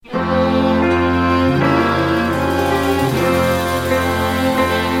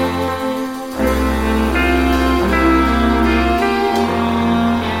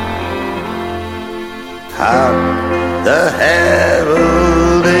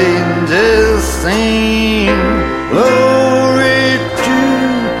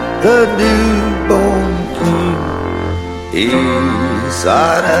peace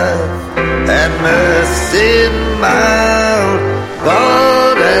on earth and mercy mild,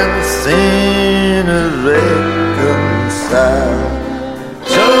 God and sinners reconciled.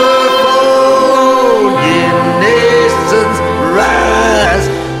 Joyful ye nations, rise,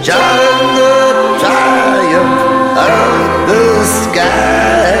 join the triumph of the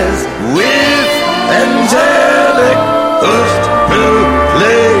skies, with angelic host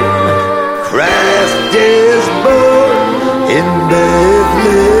proclaim, Christ is born in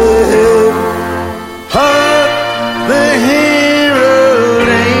Bethlehem. Hark the herald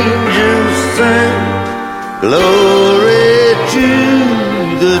angels sing, glory to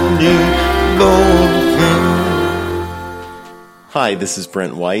the newborn King. Hi, this is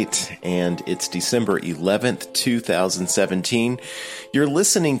Brent White, and it's December 11th, 2017. You're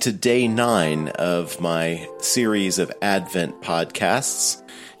listening to Day 9 of my series of Advent podcasts.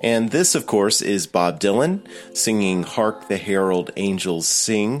 And this, of course, is Bob Dylan singing Hark the Herald Angels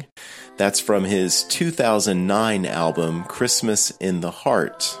Sing. That's from his 2009 album, Christmas in the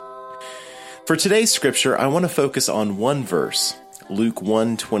Heart. For today's scripture, I want to focus on one verse, Luke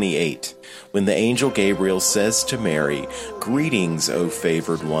 1:28, when the angel Gabriel says to Mary, "Greetings, O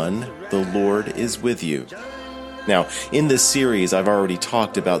favored one, the Lord is with you." Now, in this series, I've already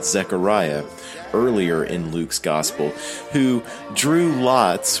talked about Zechariah earlier in Luke's gospel, who drew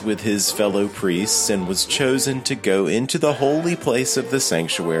lots with his fellow priests and was chosen to go into the holy place of the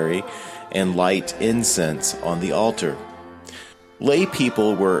sanctuary and light incense on the altar. Lay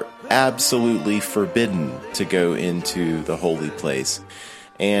people were absolutely forbidden to go into the holy place,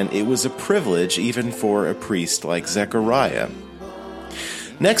 and it was a privilege even for a priest like Zechariah.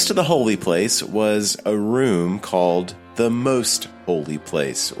 Next to the holy place was a room called the Most Holy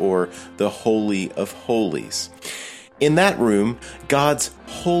Place, or the Holy of Holies. In that room, God's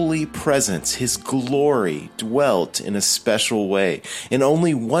holy presence, His glory, dwelt in a special way, and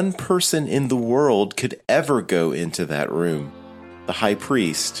only one person in the world could ever go into that room, the high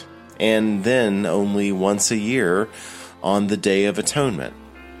priest, and then only once a year on the Day of Atonement.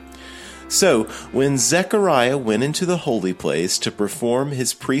 So, when Zechariah went into the holy place to perform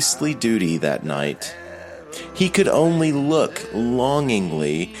his priestly duty that night, he could only look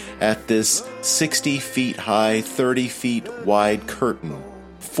longingly at this 60 feet high, 30 feet wide curtain,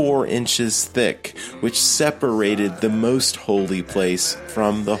 4 inches thick, which separated the most holy place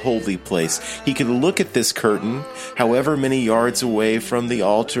from the holy place. He could look at this curtain, however many yards away from the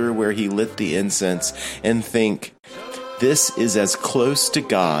altar where he lit the incense, and think, this is as close to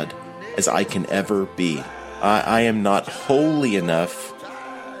God as I can ever be. I am not holy enough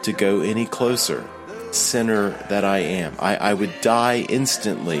to go any closer. Sinner that I am. I would die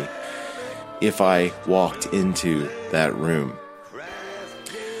instantly if I walked into that room.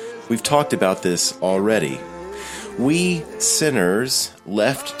 We've talked about this already. We sinners,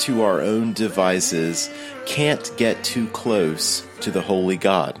 left to our own devices, can't get too close to the holy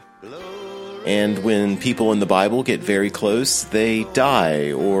God. And when people in the Bible get very close, they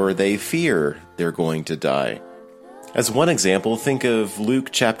die, or they fear they're going to die. As one example, think of Luke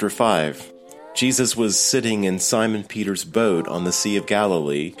chapter 5. Jesus was sitting in Simon Peter's boat on the Sea of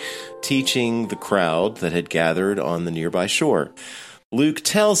Galilee, teaching the crowd that had gathered on the nearby shore. Luke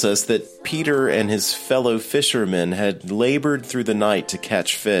tells us that Peter and his fellow fishermen had labored through the night to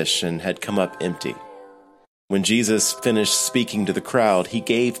catch fish and had come up empty. When Jesus finished speaking to the crowd, he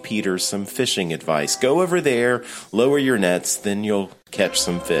gave Peter some fishing advice. Go over there, lower your nets, then you'll catch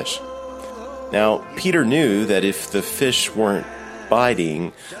some fish. Now, Peter knew that if the fish weren't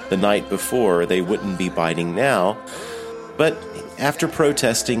biting the night before, they wouldn't be biting now. But after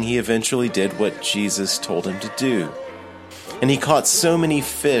protesting, he eventually did what Jesus told him to do. And he caught so many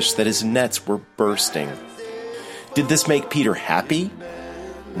fish that his nets were bursting. Did this make Peter happy?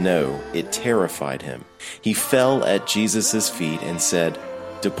 No, it terrified him. He fell at Jesus' feet and said,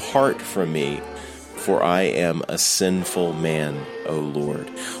 "Depart from me, for I am a sinful man, O Lord."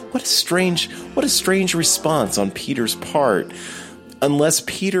 What a strange response on Peter's part, unless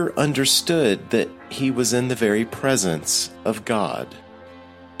Peter understood that he was in the very presence of God.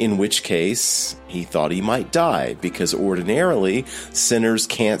 In which case, he thought he might die, because ordinarily, sinners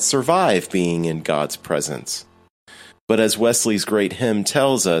can't survive being in God's presence. But as Wesley's great hymn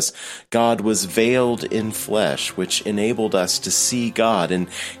tells us, God was veiled in flesh, which enabled us to see God and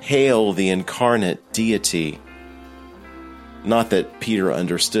hail the incarnate deity. Not that Peter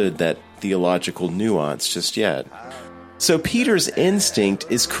understood that theological nuance just yet. So Peter's instinct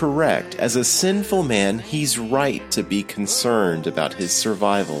is correct. As a sinful man, he's right to be concerned about his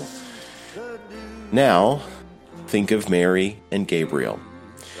survival. Now, think of Mary and Gabriel.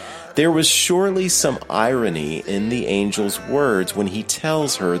 There was surely some irony in the angel's words when he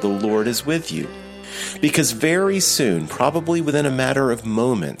tells her the Lord is with you. Because very soon, probably within a matter of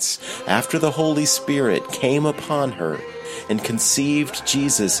moments, after the Holy Spirit came upon her and conceived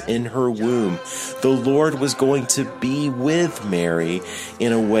Jesus in her womb, the Lord was going to be with Mary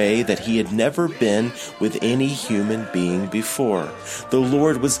in a way that he had never been with any human being before. The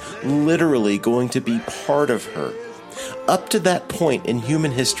Lord was literally going to be part of her. Up to that point in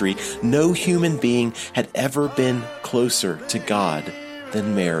human history, no human being had ever been closer to God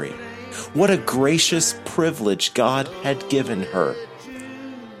than Mary. What a gracious privilege God had given her.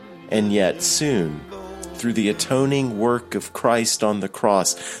 And yet soon, through the atoning work of Christ on the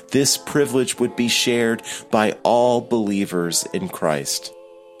cross, this privilege would be shared by all believers in Christ.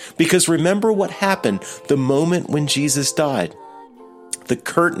 Because remember what happened the moment when Jesus died. The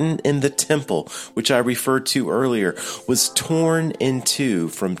curtain in the temple, which I referred to earlier, was torn in two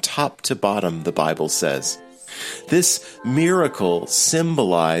from top to bottom, the Bible says. This miracle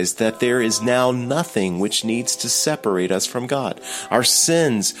symbolized that there is now nothing which needs to separate us from God. Our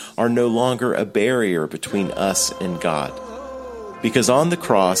sins are no longer a barrier between us and God. Because on the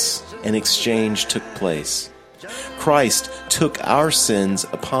cross, an exchange took place. Christ took our sins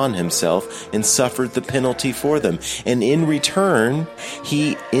upon himself and suffered the penalty for them. And in return,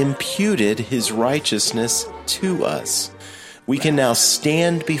 he imputed his righteousness to us. We can now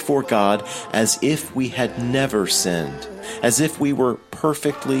stand before God as if we had never sinned, as if we were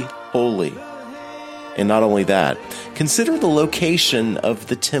perfectly holy. And not only that, consider the location of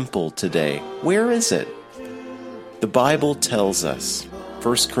the temple today. Where is it? The Bible tells us,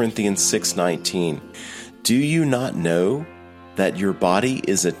 1 Corinthians 6:19, "Do you not know that your body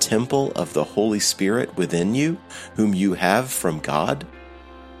is a temple of the Holy Spirit within you, whom you have from God?"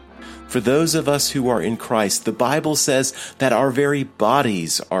 For those of us who are in Christ, the Bible says that our very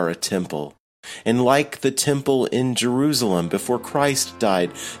bodies are a temple. And like the temple in Jerusalem before Christ died,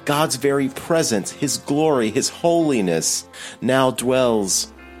 God's very presence, his glory, his holiness now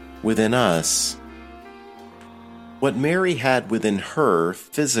dwells within us. What Mary had within her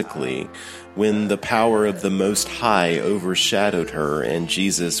physically when the power of the Most High overshadowed her and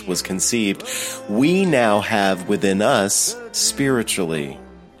Jesus was conceived, we now have within us spiritually.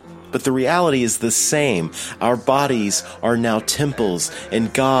 But the reality is the same. Our bodies are now temples,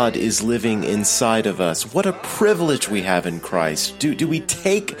 and God is living inside of us. What a privilege we have in Christ. Do we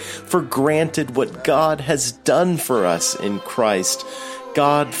take for granted what God has done for us in Christ?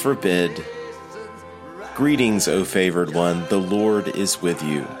 God forbid. Greetings, O favored one. The Lord is with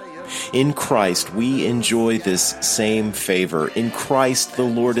you. In Christ, we enjoy this same favor. In Christ, the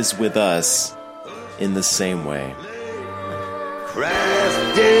Lord is with us in the same way.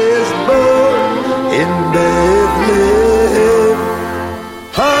 Christ is born in Bethlehem.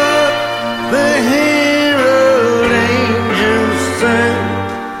 Hark, the herald angels sing.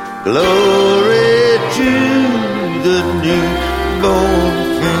 Glory to the newborn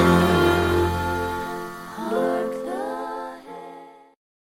King.